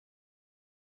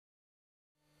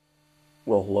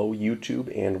Well, hello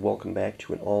YouTube, and welcome back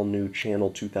to an all-new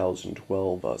Channel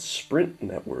 2012 Sprint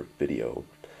network video.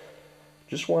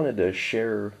 Just wanted to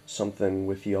share something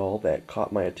with y'all that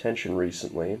caught my attention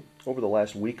recently. Over the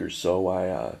last week or so,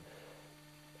 I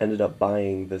ended up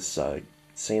buying this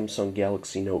Samsung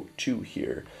Galaxy Note2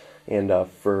 here. And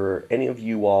for any of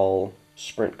you all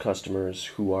Sprint customers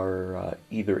who are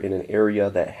either in an area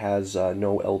that has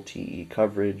no LTE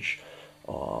coverage,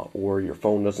 or your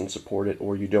phone doesn't support it,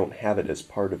 or you don't have it as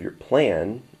part of your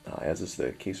plan, as is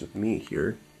the case with me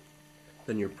here,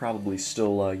 then you're probably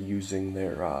still using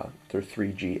their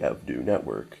 3G EvDo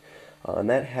network. And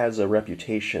that has a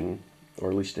reputation, or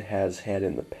at least it has had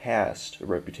in the past, a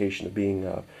reputation of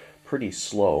being pretty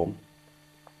slow.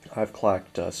 I've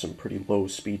clocked some pretty low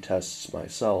speed tests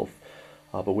myself,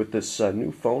 but with this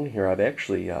new phone here, I've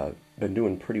actually been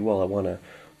doing pretty well. I want to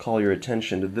call your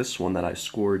attention to this one that I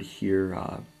scored here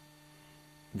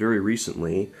very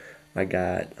recently. I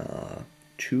got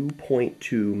 2.2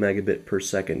 megabit per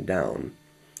second down,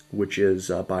 which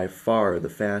is by far the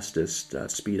fastest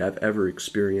speed I've ever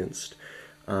experienced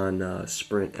on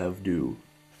Sprint EvDo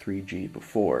 3G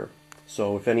before.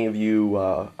 So if any of you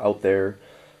out there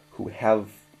who have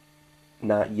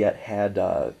not yet had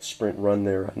Sprint run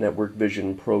their Network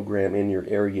Vision program in your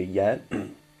area yet,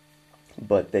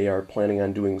 but they are planning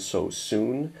on doing so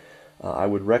soon, I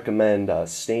would recommend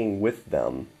staying with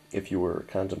them if you were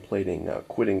contemplating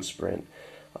quitting Sprint,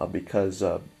 because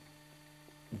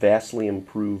vastly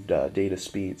improved data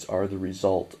speeds are the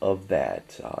result of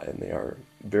that, and they are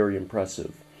very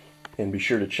impressive. And be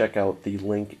sure to check out the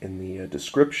link in the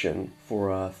description for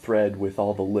a thread with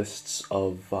all the lists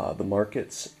of the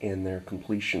markets and their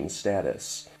completion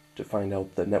status to find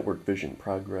out the Network Vision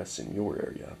progress in your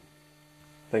area.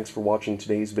 Thanks for watching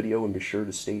today's video, and be sure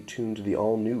to stay tuned to the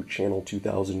all-new Channel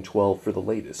 2012 for the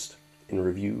latest in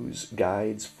reviews,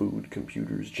 guides, food,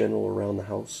 computers, general around the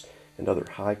house, and other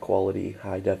high-quality,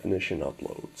 high-definition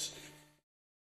uploads.